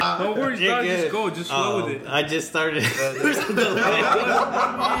Don't worry, dog. Just go. Just flow with it. I just started. Perfect.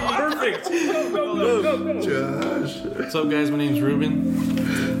 Go. Josh. What's up, guys? My name's Ruben.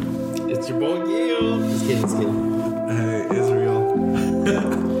 It's your boy Gil. Just kidding. Hey, Israel.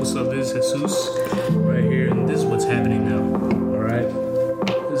 What's up? This is Jesus right here, and this is what's happening now. All right.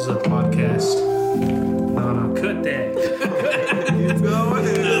 This is a podcast. No, cut that. Keep going.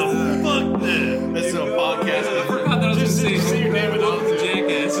 Fuck that. This is a podcast. I forgot that I was just saying. say your name and all that.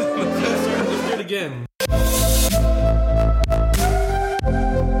 Jackass. Let's do it again.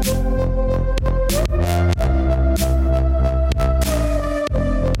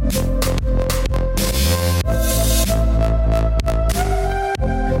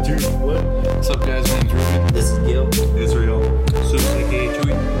 What's up, guys? My name's Ruben. This is Gil. Israel. So, aka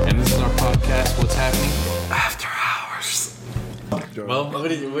Chewy. And this is our podcast, What's Happening? After hours. Well, what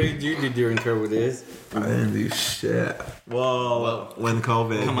did you do during COVID? This? I didn't do shit. Well, when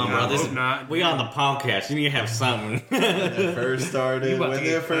COVID Come on, bro. This is hope not. we on the podcast. You need to have something. first started. about When to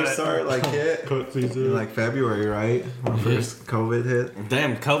did it get first cut. start? Like hit? In like February, right? When first COVID hit.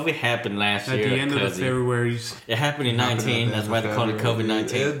 Damn, COVID happened last At year. the end of the cuz February's. it happened in 19. That's why they called it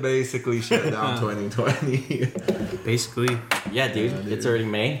COVID-19. It basically shut down 2020. Basically. Yeah, dude. It's already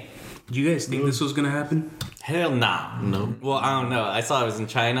May. Do you guys think this was gonna happen? Hell nah. No. Well, I don't know. I saw it was in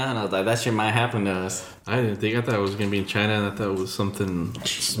China, and I was like, that shit might happen to us. I didn't think. I thought it was going to be in China, and I thought it was something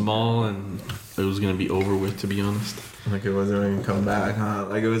small, and it was going to be over with, to be honest. Like it wasn't even come back, huh?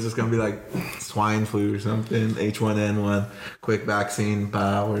 Like it was just gonna be like swine flu or something. H1N1, quick vaccine,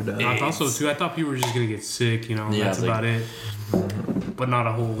 pow, we're done. I thought so too. I thought people were just gonna get sick, you know. Yeah, That's like- about it. But not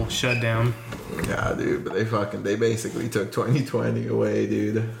a whole shutdown. Yeah, dude, but they basically took 2020 away,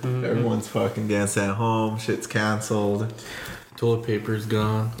 dude. Everyone's fucking getting sent home. Shit's canceled. Toilet paper's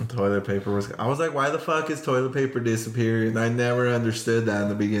gone. Toilet paper was. I was like, why the fuck is toilet paper disappearing? I never understood that in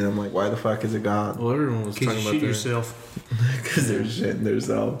the beginning. I'm like, why the fuck is it gone? Well, everyone was Cause talking you about shoot that. Because yourself. they're shitting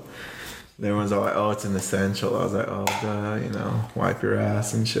themselves. And everyone's all like, oh, it's an essential. I was like, oh, duh, you know, wipe your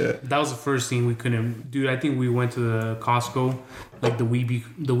ass and shit. That was the first thing we couldn't do. I think we went to the Costco like the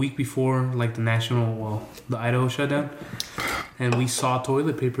week before, like the the Idaho shutdown, and we saw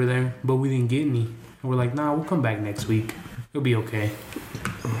toilet paper there, but we didn't get any. And we're like, nah, we'll come back next week. It'll be okay.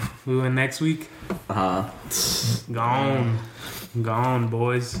 We went next week. Gone,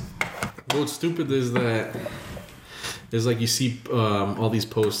 boys. What's stupid is that is like you see all these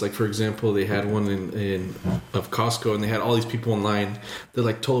posts. Like for example, they had one in of Costco, and they had all these people in line. They're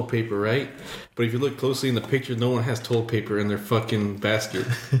like toilet paper, right? But if you look closely in the picture, no one has toilet paper in their fucking basket.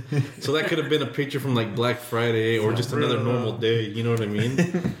 So that could have been a picture from like Black Friday or just another normal day. You know what I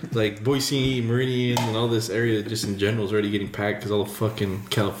mean? Like Boise, Meridian, and all this area just in general is already getting packed because all the fucking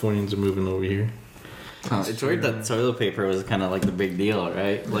Californians are moving over here. It's weird that toilet paper was kind of like the big deal,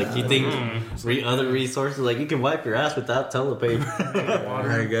 right? Like you think other resources, like you can wipe your ass without toilet paper.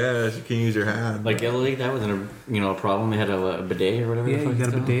 I guess you can use your hand. Like Italy, that wasn't a problem. They had a bidet or whatever. Yeah, the you fuck got a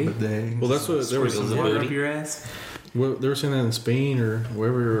it's called. bidet. But they, Well, that's what there was. Sprinkles of Water booty. up your ass. Well, they were saying that in Spain or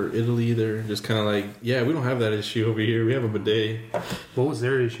wherever, or Italy, they're just kind of like, yeah, we don't have that issue over here. We have a bidet. What was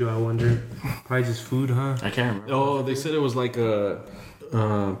their issue? I wonder. Probably just food, huh? I can't remember. Oh, they said it was like a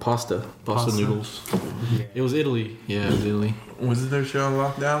pasta noodles. Yeah. It was Italy. Yeah, it was Italy. was it their show on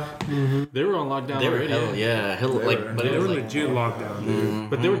lockdown? They were on lockdown They were already. hell, yeah, hell, They like, were- but They it were was like, legit lockdown, dude.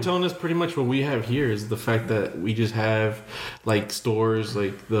 But they were telling us pretty much what we have here is the fact that we just have like stores,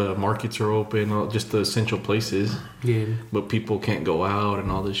 like the markets are open, just the essential places, Yeah. but people can't go out and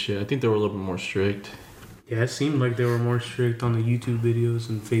all this shit. I think they were a little bit more strict. Yeah, it seemed like they were more strict on the YouTube videos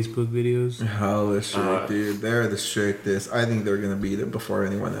and Facebook videos. Hella strict, dude. They're the strictest. I think they're gonna beat it before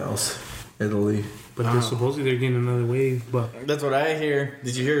anyone else. Italy. But they're supposedly they're getting another wave. But that's what I hear.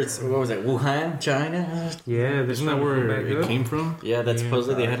 Did you hear? What was it? Wuhan, China? yeah, Isn't that where it came from? Yeah, that's Yeah.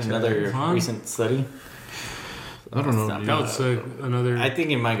 supposedly they had another Huh? recent study. I don't know. Stop. dude. That was another. I think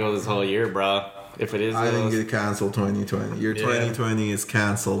it might go this whole year, bro. If it is, I think those- it canceled 2020. Your Yeah. 2020 is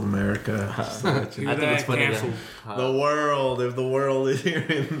canceled, America. I think it's funny that- canceled. The world, if the world is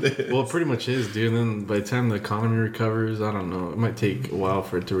hearing this. Well, it pretty much is, dude. And then by the time the economy recovers, I don't know. It might take a while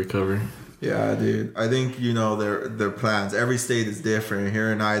for it to recover. Yeah, dude. I think you know their plans. Every state is different.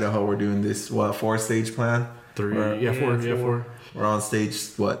 Here in Idaho, we're doing this 4-stage plan. Three, Or- yeah, four. We're on stage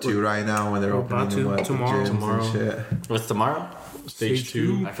 2 right now when they're We're opening about them to. up, the Tomorrow. gyms and shit. What's tomorrow? Stage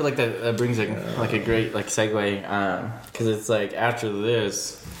two. I feel like that brings like a great like segue because it's like after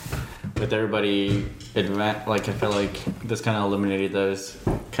this with everybody like I feel like this kind of eliminated those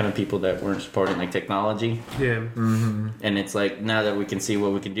kind of people that weren't supporting like technology. Yeah. And it's like now that we can see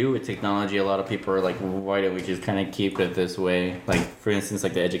what we can do with technology, a lot of people are like, well, why don't we just kind of keep it this way? Like for instance,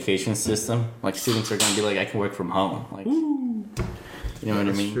 like the education system, like students are gonna be like, I can work from home, like. You know what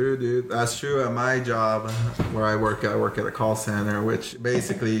I mean? That's true, dude. That's true. At my job, where I work at a call center, which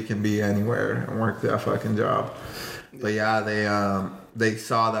basically you can be anywhere and work that fucking job. But yeah, they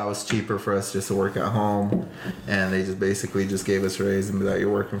saw that was cheaper for us just to work at home, and they just basically just gave us a raise and be like,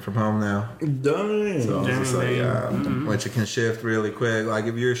 "You're working from home now." Dang. So it's just like, yeah, which it can shift really quick. Like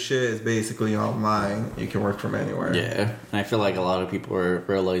if your shit is basically online, you can work from anywhere. Yeah, and I feel like a lot of people are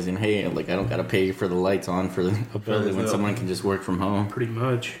realizing, hey, like I don't gotta pay for the lights on for a building when someone can just work from home. Pretty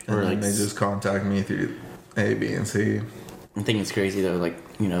much. And Or then like they just contact me through A, B, and C. I think it's crazy though, like,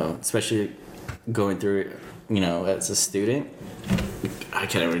 you know, especially going through it, you know, as a student. I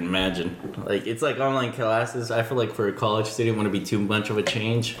can't even imagine. Like, it's like online classes. I feel like for a college student, it wouldn't be too much of a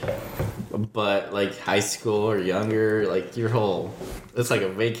change. But like high school or younger, like your whole, it's like a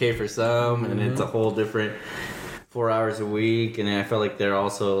vacay for some, and it's a whole different 4 hours a week. And then I feel like they're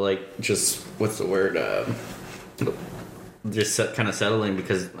also like just, what's the word? Just kind of settling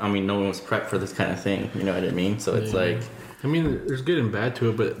because, I mean, no one was prepped for this kind of thing. You know what I mean? So it's like, I mean, there's good and bad to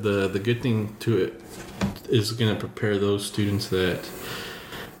it, but the good thing to it is going to prepare those students that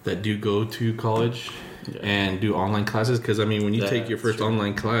do go to college and do online classes. Because I mean, when you take your first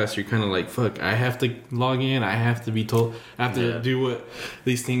online class, you're kind of like, "Fuck, I have to log in. I have to be told. I have to do what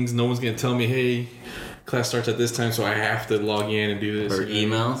these things. No one's going to tell me, hey, class starts at this time, so I have to log in and do this." or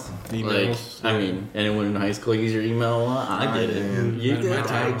emails. Emails. Like, I mean, anyone in high school use your email a lot? I did it. You did?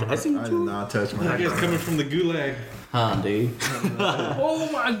 I see I did not touch my You guys coming from the gulag. Huh, dude? Oh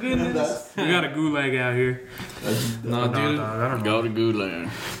my goodness. We got a gulag out here. No, dude. I don't know. Go to Gulag.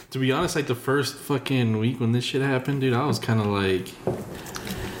 To be honest, like the first fucking week when this shit happened, dude, I was kind of like,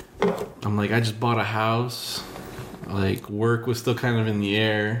 I just bought a house. Like work was still kind of in the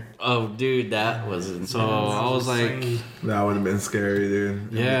air. Oh, dude, that was insane. So I was like, That would have been scary, dude.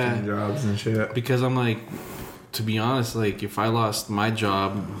 Yeah. Between jobs and shit. because I'm like, to be honest, like if I lost my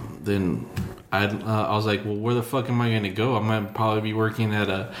job, then I was like, well, where the fuck am I gonna go? I might probably be working at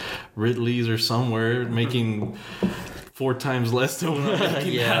a Ridley's or somewhere, making 4 times less than what I'm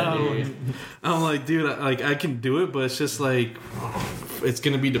making now. dude. I'm like, dude, I can do it, but it's just like, it's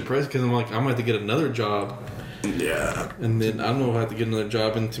gonna be depressed because I'm like, I'm gonna have to get another job. Yeah. And then I don't know if I have to get another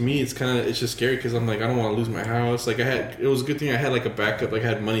job. And to me, it's just scary because I'm like, I don't want to lose my house. Like it was a good thing I had like a backup, like I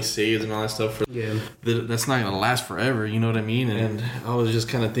had money saved and all that stuff. That's not gonna last forever. You know what I mean? And I was just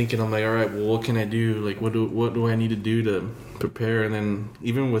kind of thinking, I'm like, all right, well, what can I do? Like, what do I need to do to prepare? And then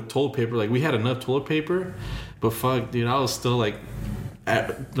even with toilet paper, like we had enough toilet paper, but fuck, dude, I was still like.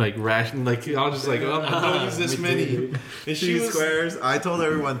 Ration, like I was just like, oh, don't use this many. And she 2 was, squares. I told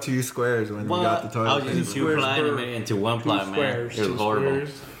everyone 2 squares when we got the toilet I was using paper. 2 ply and it made it into 1 ply, man. squares, It was 2 horrible. squares.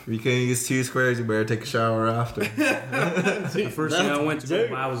 If you can't use 2 squares, you better take a shower after. The first thing I went to go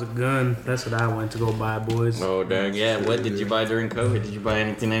buy was a gun. That's what I went to go buy, boys. Oh, dang. Yeah, what did you buy during COVID? Did you buy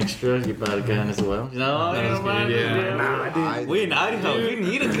anything extra? You bought a gun as well? No, That was good, yeah. Nah, I didn't. We in Idaho. You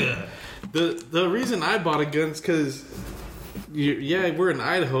need a gun. The reason I bought a gun is because, we're in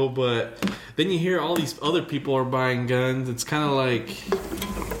Idaho, but then you hear all these other people are buying guns. It's kind of like,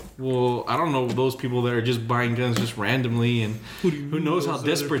 well, I don't know those people that are just buying guns just randomly, and who knows how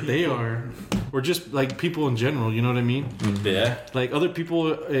desperate they are, or just like people in general. You know what I mean? Yeah. Like other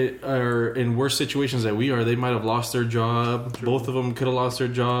people are in worse situations that we are. They might have lost their job. True. Both of them could have lost their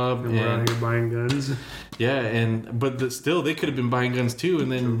job. And we're out here buying guns. Yeah, but still, they could have been buying guns too.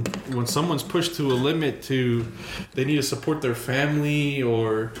 And then when someone's pushed to a limit they need to support their family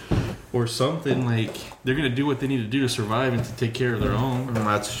or something, like they're gonna do what they need to do to survive and to take care of their own.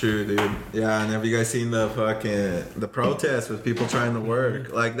 That's true, dude. Yeah, and have you guys seen the protests with people trying to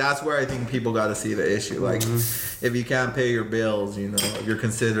work? Like that's where I think people got to see the issue. Like if you can't pay your bills, you know, if you're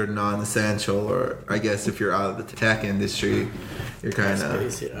considered non-essential, or I guess if you're out of the tech industry, you're kind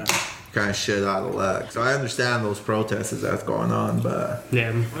of shit out of luck. So I understand those protests that's going on, but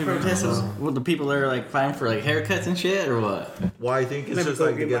Yeah. Protesters, what, the people that are like fighting for like haircuts and shit, or what? well, I think it's Let me just go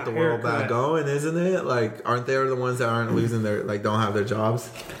like to get get the my world haircut. back going, isn't it? Like, aren't they the ones that aren't losing their, like, don't have their jobs?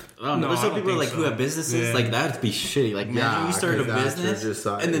 I don't know. No, There's I some don't people think like so. who have businesses Yeah. like that'd be shitty. Like, imagine Yeah, you started a 'cause that's business just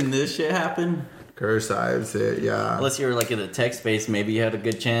like- and then this shit happened. Curse I've said, yeah. Unless you were like in the tech space, maybe you had a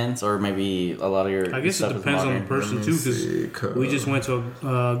good chance, or maybe a lot of your I guess stuff it is depends on the modern. person Let too, me see, because we just went to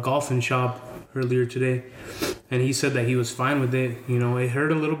a golfing shop earlier today, and he said that he was fine with it. You know, it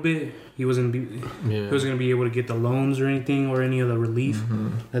hurt a little bit. He wasn't gonna be able to get the loans or anything or any of the relief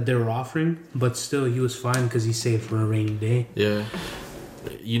that they were offering, but still he was fine because he saved for a rainy day. Yeah.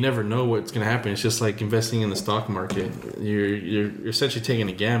 you never know what's going to happen. It's just like investing in the stock market. You're essentially taking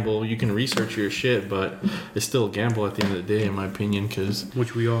a gamble. You can research your shit, but it's still a gamble at the end of the day, in my opinion.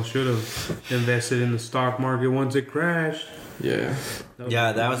 Which we all should have invested in the stock market once it crashed. Yeah.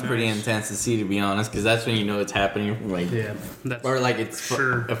 Yeah, that was pretty intense to see, to be honest, because that's when you know it's happening. Like, Yeah, that's or like it's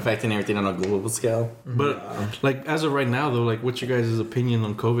sure. affecting everything on a global scale. But like as of right now though, like what's your guys' opinion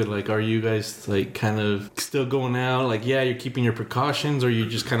on COVID? Like are you guys like kind of still going out? Like yeah, you're keeping your precautions, or you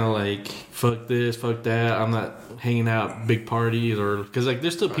just kind of like fuck this, fuck that. I'm not hanging out big parties, or because like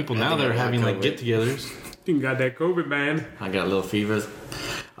there's still people now that are having like get-togethers. You got that COVID, man. I got a little fever.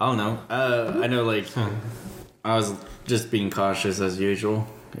 I don't know. I know, like, I was just being cautious as usual.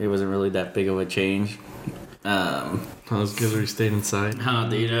 It wasn't really that big of a change. Those kids already stayed inside. Oh,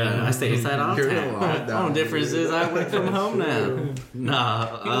 dude, I stay inside all the You're in a time. lockdown, The only difference is I work from home now.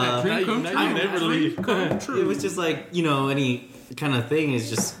 Nah, Dream come now you true. never leave. it was just like, you know, any kind of thing is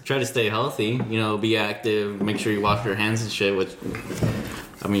just try to stay healthy, you know, be active, make sure you wash your hands and shit, which,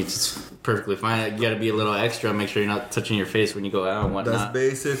 I mean, it's perfectly fine. You gotta be a little extra, make sure you're not touching your face when you go out and That's whatnot.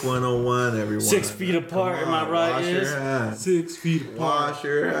 basic 101, everyone. 6 feet apart, Come am I on, right? Wash Yes? your hands. 6 feet apart. Wash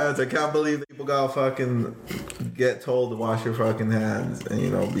your hands. I can't believe people gotta fucking get told to wash your fucking hands and, you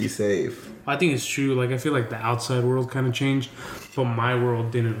know, be safe. I think it's true. Like, I feel like the outside world kind of changed, but my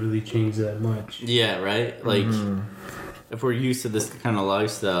world didn't really change that much. Yeah, right? Like, if we're used to this kind of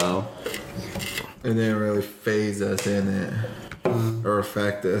lifestyle, It didn't really phase us in it or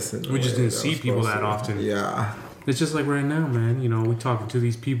affect us. In the We just way didn't that see was people supposed that to. often. Yeah. It's just like right now, man. You know, we're talking to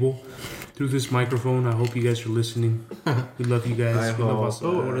these people through this microphone. I hope you guys are listening. We love you guys. I We love hope. us.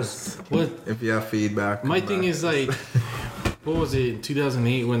 Oh, this. What If you have feedback. my come thing back. is like, what was it?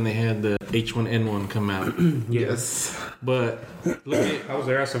 2008 when they had the H1N1 come out. Yes. But look at I was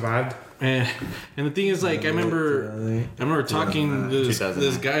there. I survived. and the thing is like I remember talking to this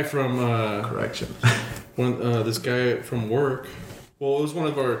 2009. guy from Correction. this guy from work. Well, it was one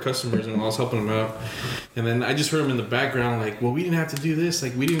of our customers, and I was helping him out. And then I just heard him in the background, like, "Well, we didn't have to do this.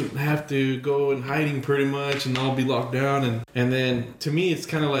 Like, we didn't have to go in hiding, pretty much, and all be locked down." And then to me, it's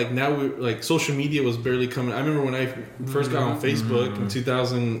kind of like now we like social media was barely coming. I remember when I first got on Facebook in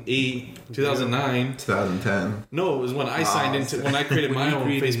 2008, 2009. 2010. No, it was when I signed into when I created my own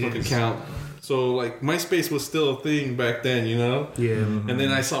created Facebook his. account. So like MySpace was still a thing back then, you know. Yeah. And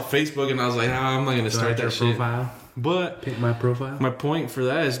then I saw Facebook, and I was like, I'm not gonna start your that shit. profile. But Pick my profile. my point for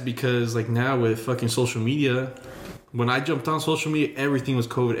that is because like now with fucking social media, when I jumped on social media, everything was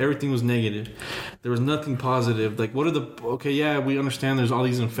COVID, everything was negative. There was nothing positive. Like what are the okay, yeah, we understand there's all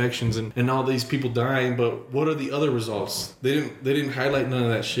these infections and all these people dying, but what are the other results? They didn't highlight none of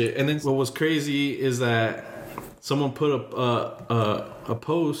that shit. And then what was crazy is that someone put up a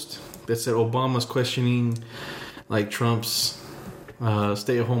post that said Obama's questioning like Trump's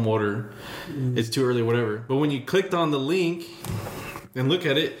stay-at-home order. It's too early, whatever. But when you clicked on the link and look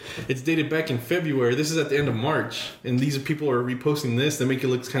at it, it's dated back in February. This is at the end of March, and these people are reposting this. They make it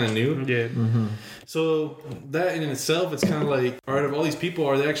look kind of new. Yeah. So that in itself, it's kind of like, all right, of all these people,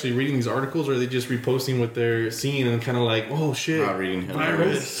 are they actually reading these articles, or are they just reposting what they're seeing and kind of like, oh shit, not reading him.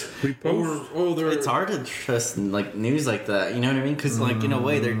 virus? Oh, they're It's hard to trust like news like that. You know what I mean? Because like in a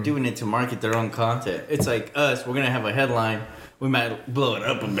way they're doing it to market their own content. It's like us. We're gonna have a headline. We might blow it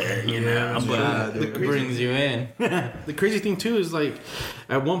up a bit, you know, but dude. it brings you in. The crazy thing too is like,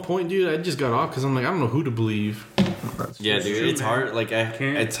 at one point, dude, I just got off because I'm like, I don't know who to believe. Yeah, dude, true, it's man. hard. Like I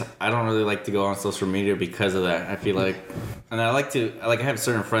don't really like to go on social media because of that. I feel like, and I like to I have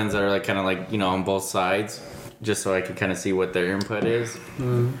certain friends that are like kind of like, you know, on both sides, just so I can kind of see what their input is.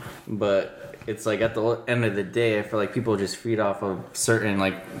 But it's like at the end of the day, I feel like people just feed off of certain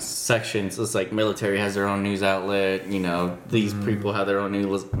like sections. It's like military has their own news outlet. You know, these people have their own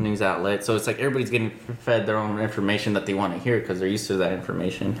news outlet. So it's like everybody's getting fed their own information that they want to hear because they're used to that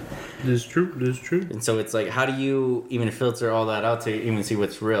information. This is true. This is true. And so it's like, how do you even filter all that out to even see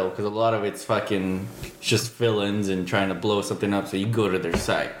what's real? Because a lot of it's fucking just fill-ins and trying to blow something up so you go to their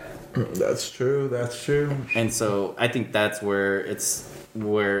site. That's true. That's true. And so I think that's where it's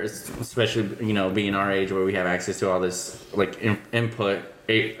especially, you know, being our age where we have access to all this like input,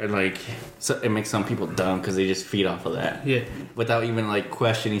 so it makes some people dumb because they just feed off of that. Yeah. Without even like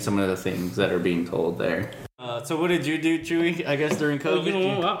questioning some of the things that are being told there. So what did you do, Chewy? I guess during COVID. Well,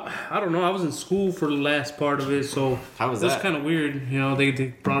 you know, I don't know. I was in school for the last part of it, so How was it was that? kind of weird. You know, they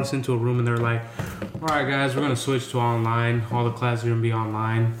brought us into a room and they're like, "All right, guys, we're gonna switch to online. All the classes are gonna be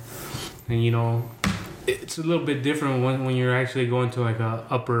online." And you know, it's a little bit different when you're actually going to like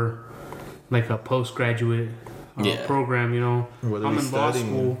a postgraduate Yeah. program. You know, What are I'm we in law studying?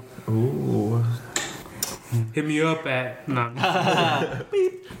 school. Ooh. Hit me up at not.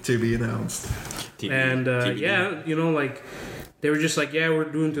 To be announced. And yeah, you know, like they were just like, yeah, we're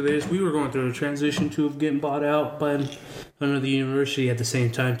doing through this. We were going through a transition too of getting bought out by another university at the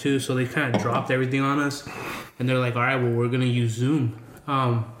same time too. So they kind of dropped everything on us, and they're like, all right, well, we're gonna use Zoom.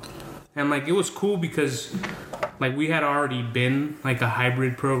 And like it was cool because like we had already been like a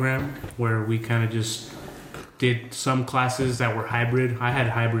hybrid program where we kind of just did some classes that were hybrid. I had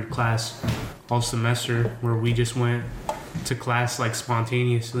a hybrid class all semester where we just went to class like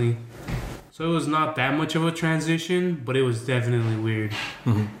spontaneously. So it was not that much of a transition, but it was definitely weird.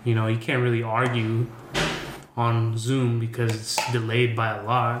 Mm-hmm. You know, you can't really argue on Zoom because it's delayed by a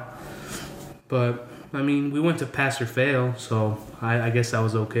lot. But I mean, we went to pass or fail, so I guess that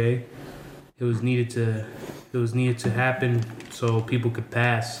was okay. It was needed to happen so people could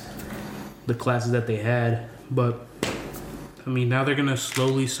pass the classes that they had. But I mean, now they're gonna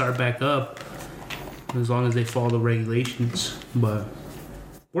slowly start back up as long as they follow the regulations. But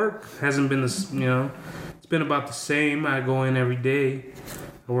work hasn't been this, you know, it's been about the same. I go in every day.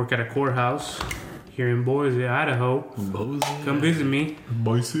 I work at a courthouse here in Boise, Idaho. Come visit me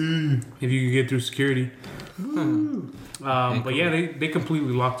Boise. if you can get through security. But yeah, they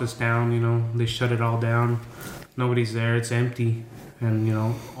completely locked us down. You know, they shut it all down. Nobody's there. It's empty, and you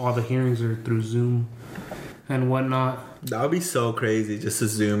know, all the hearings are through Zoom and whatnot. That would be so crazy just to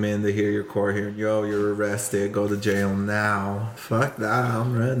zoom in to hear your court hearing. Yo, you're arrested. Go to jail now. Fuck that.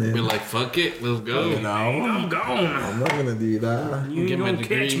 I'm running. We're like, fuck it, let's go. You know? I'm gone. I'm not gonna do that. You Get my don't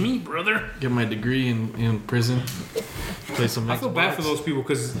degree. catch me, brother. Get my degree in prison. Play some Xbox. I feel bad for those people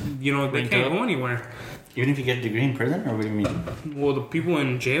because you know they Ranked can't up. go anywhere. Even if you get a degree in prison, or what do you mean? Well, the people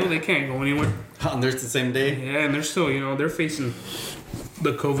in jail they can't go anywhere. On there's the same day. Yeah, and they're still, you know, they're facing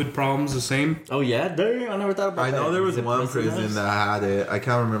the COVID problems the same. Oh yeah, there. I never thought about I that. know there was Is it one prison house? that had it. I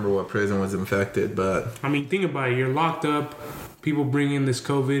can't remember what prison was infected, but I mean, think about it. You're locked up. People bring in this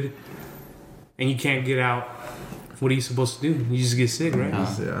COVID, and you can't get out. What are you supposed to do? You just get sick, right?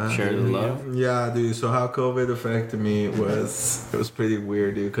 yeah. Share the love. Yeah, dude. So how COVID affected me was pretty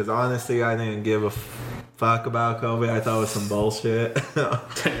weird, dude. Because honestly, I didn't give a fuck about COVID. I thought it was some bullshit.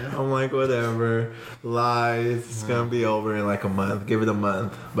 I'm like, whatever, lies. It's gonna be over in like a month. Give it a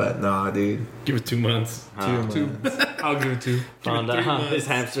month. But nah, dude. Give it 2 months. 2 months. I'll give it 2. Found out his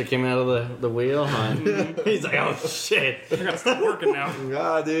hamster came out of the wheel. Huh? He's like, oh shit. I gotta start working now.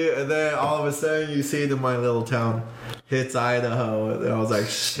 Yeah, dude. And then all of a sudden, you see it in my little town hits Idaho. And I was like,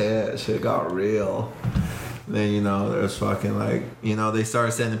 shit got real. Then, you know, there's fucking like, you know, they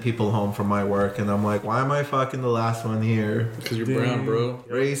started sending people home from my work, and I'm like, why am I fucking the last one here? Because you're brown, bro.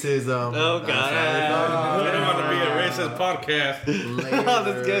 Racism. Oh, That's God. how we I don't want to be a fucking racist podcast. Oh,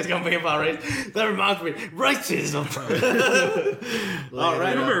 this guy's gonna be about race. That reminds me, racism. All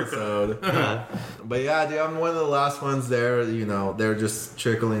right, America. episode. But yeah, dude, I'm one of the last ones there. You know, they're just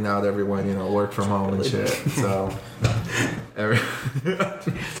trickling out everyone. You know, work from home and shit. So, everyone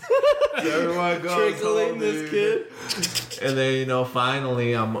goes Trickling home, this dude. kid. And then, you know,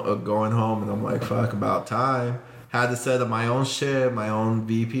 finally I'm going home, and I'm like, fuck, about time. Had to set up my own shit, my own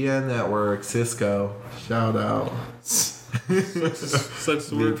VPN network, Cisco. Shout out. Such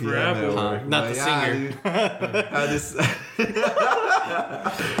the word for VPN Apple. network. Not But the yeah, singer. dude,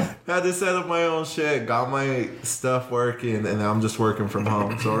 had to set up my own shit, got my stuff working, and I'm just working from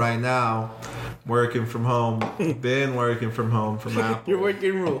home. So right now, working from home, been working from home from Apple. You're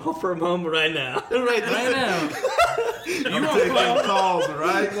working from home right now. right now. I'm taking calls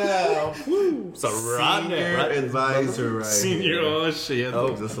right now. So right Senior there, right? advisor right Senior, here. oh shit.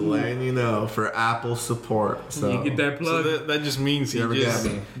 Oh, just letting you know for Apple support. So You get that So plug. that just means he You ever just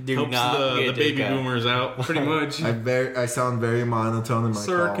get me? Do helps not the get baby that guy. boomers out. Pretty much. I sound very monotone in my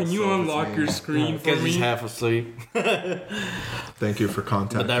Sir, calls, can you so it's unlock me. your screen for Because he's me? half asleep. Thank you for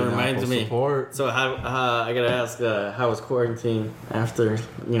contacting But that reminds Apple me. support. So how I gotta ask, how was quarantine after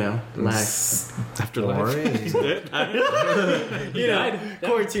Max? Afterlife. Boring.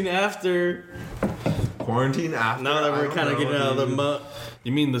 Quarantine after. Quarantine after. Now that I we're don't kind of know, getting out of the dude. mud.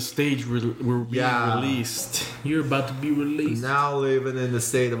 You mean the stage we're being Yeah. released? You're about to be released. Now living in the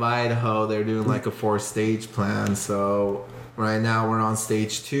state of Idaho, they're doing like a 4-stage plan. So right now we're on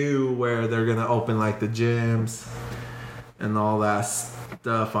stage 2, where they're gonna open like the gyms and all that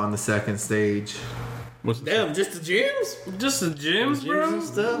stuff on the second stage. What's the Damn, just the gyms? Just the gyms, Gyms bro. and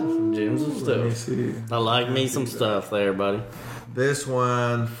stuff. Gyms and Let me stuff. see. I like me some stuff there, buddy. This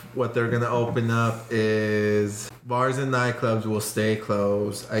one, what they're gonna open up is bars and nightclubs will stay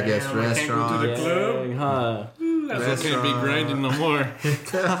closed. I guess Damn, I can't go to the restaurants. club? Yeah, huh? I can't be grinding no more.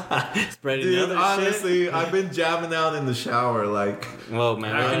 Spreading Dude, other shit. honestly, I've been jamming out in the shower. Like, Whoa,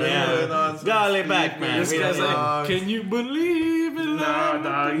 man. I can Yeah. Golly back, man. This guy's like, can you believe in Nah, love?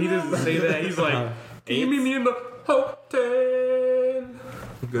 dog. He doesn't say that. He's like, can you meet me in the hotel?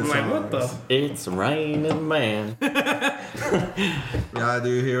 good I'm like, what the? songs. It's raining, man. Yeah,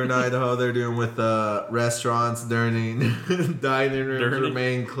 dude. Here in Idaho, they're doing with restaurants, dining rooms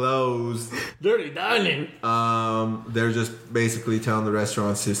remain closed. Dirty dining. They're just basically telling the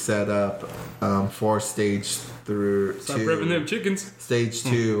restaurants to set up for stage through Stop ripping them chickens. stage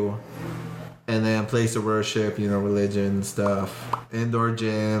 2, and then place of worship, religion stuff, indoor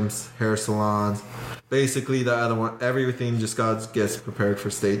gyms, hair salons. Basically, the other one, everything just gets prepared for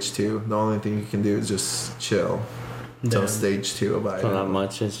stage 2. The only thing you can do is just chill until Damn. stage 2 of Not Idaho.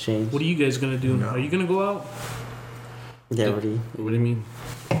 much has changed. What are you guys gonna do? No. Are you gonna go out? Yeah, what do you? What do you mean?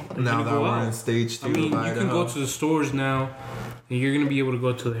 Now gonna that go we're out? in stage 2 I mean, of you Idaho. can go to the stores now, and you're gonna be able to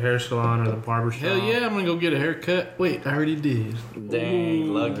go to the hair salon or the barber shop. Hell yeah, I'm gonna go get a haircut. Wait, I already did.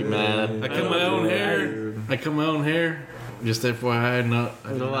 Dang, lucky man. I cut my own hair. I cut my own hair. Just FYI, no. I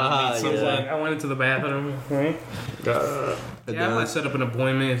did not Ah, meet So yeah. like, I went into the bathroom. Right? It Yeah, I might does, set up an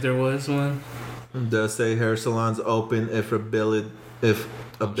appointment if there was one. it does say hair salons open if ability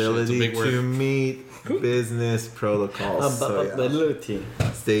big word. to meet business protocols. So, yeah. Ability.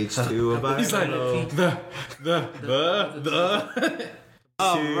 Stage 2 of He's like, Idaho. the.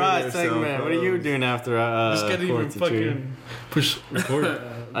 All right, yourself segment. What are you those. doing after This guy didn't even quarantine? fucking push record.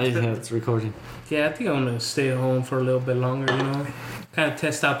 It's recording. Yeah, I think I'm gonna stay at home for a little bit longer. Kind of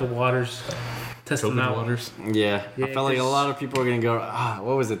test out the waters, test them COVID out. waters. Yeah, Yeah, I felt like a 'cause- lot of people are gonna go.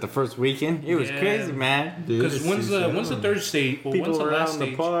 What was it? The first weekend? It was Yeah. crazy, man. Dude, Because it's when's too the soon. third stage? Well, People when's the were last out in the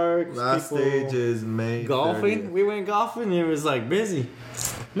stage? parks. Last people stage is May golfing. 30th. We went golfing. It was like busy.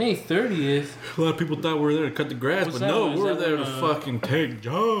 May 30th. A lot of people thought we were there to cut the grass, What's but that no, one? Is we're that there one, to fucking take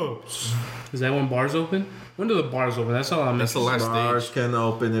jobs. Is that when bars open? When do the bars open? That's all I'm. That's the last Bars stage. can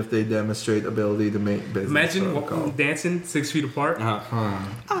open if they demonstrate ability to make business Imagine protocol. dancing 6 feet apart. I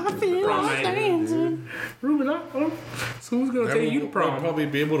feel Prom like night. dancing. Ruben, so who's gonna take you to We'll prom? probably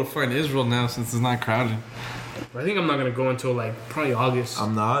be able to find Israel now since it's not crowded. I think I'm not gonna go until like probably August.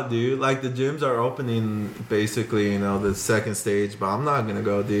 I'm not, dude. Like the gyms are opening basically, the second stage, but I'm not gonna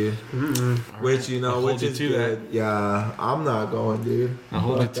go, dude. Which I'll hold which you is to good. Yeah, I'm not going, dude. I'll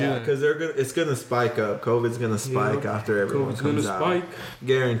hold you to that. because it's gonna spike up. COVID's gonna spike after everyone COVID's comes gonna out. spike.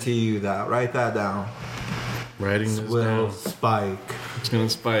 Guarantee you that. Write that down. Writing this Will down. spike. It's gonna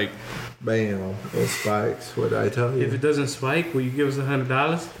spike. Bam! It spikes. What did I tell If you? it doesn't spike, will you give us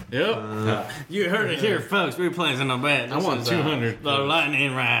 $100? Yep. You heard it here, folks. We're placing a bet. I want 200. The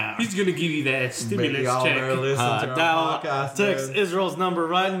lightning round. He's gonna give you that stimulus Y'all check. better listen to our Dial podcast, text man. Israel's number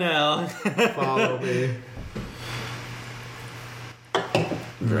right now. Follow me.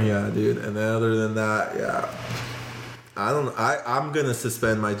 Yeah, dude. And then other than that, yeah. I'm gonna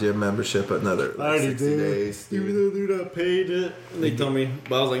suspend my gym membership another I already 60 did. days. Even Dude. though they're not paid it, they told me.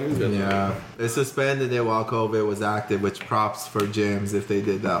 But I was like, Yeah, they suspended it while COVID was active, which props for gyms if they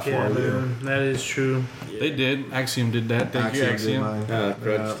did that Yeah, for you. man, that is true. They did. Axiom did that. Thank you, Axiom did Axiom. mine.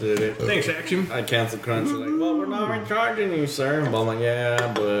 Crunch did it. Thanks, Action. I canceled Crunch. They're like, well, we're not recharging you, sir. But I'm like,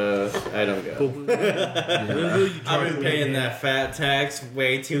 yeah, but I don't go. I've been paying that fat tax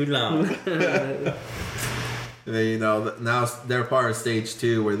way too long. They, now they're part of stage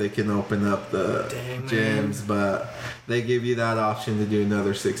 2 where they can open up the Dang, gyms, but they give you that option to do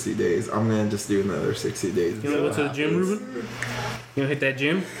another 60 days. I'm gonna just do another 60 days. and You see wanna what go to the gym, happens. Ruben? You gonna hit that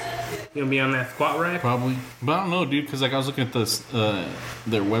gym? You gonna be on that squat rack? Probably. But I don't know, dude, because I was looking at this,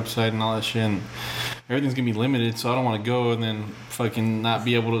 their website and all that shit, and everything's going to be limited, so I don't want to go and then fucking not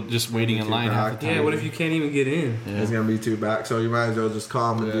be able to just waiting in line half the time. Yeah, what if you can't even get in? It's gonna be too back, so you might as well just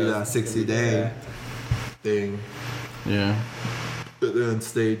come and do that 60-day thing. Yeah. But then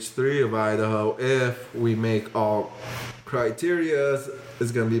stage 3 of Idaho, if we make all criteria,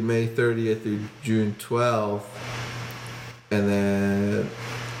 is gonna be May 30th through June 12th, and then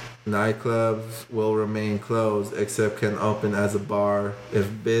nightclubs will remain closed except can open as a bar if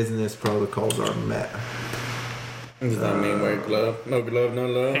business protocols are met. Does that mean wear glove? No glove, no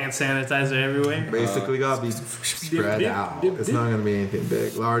love. Hand sanitizer everywhere. Basically, gotta be spread dip, out. dip, It's dip. not gonna be anything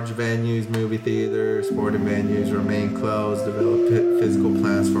big. Large venues, movie theaters, sporting venues remain closed. Develop physical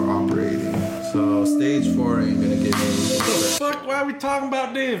plans for operating. So stage 4 ain't gonna give you anything. Fuck, why are we talking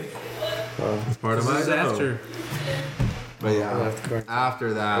about Div? It's part of This my is Idaho. after. But yeah, That's correct.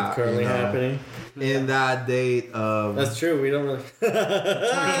 after that, What's currently happening? in that date of. That's true. We don't really.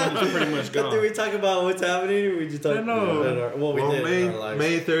 pretty much But gone. did we talk about what's happening? Or we just talk. I know. Well, we did. in our lives.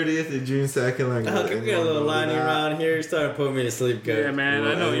 May 30th and June 2nd. Like, How come we got a little lining around here? You're starting to put me to sleep, good. Yeah, man.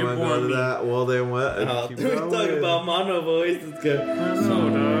 I know you're boring me. That? Well, then what? We Keep talk going. about mono boys. Let's go. I know,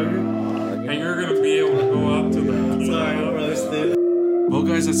 dog. And you're gonna be able to go up to the. Sorry, I'm roasted. Well,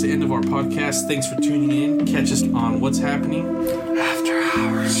 guys, that's the end of our podcast. Thanks for tuning in. Catch us on What's Happening After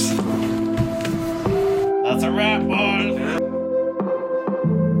Hours. That's a wrap, boys.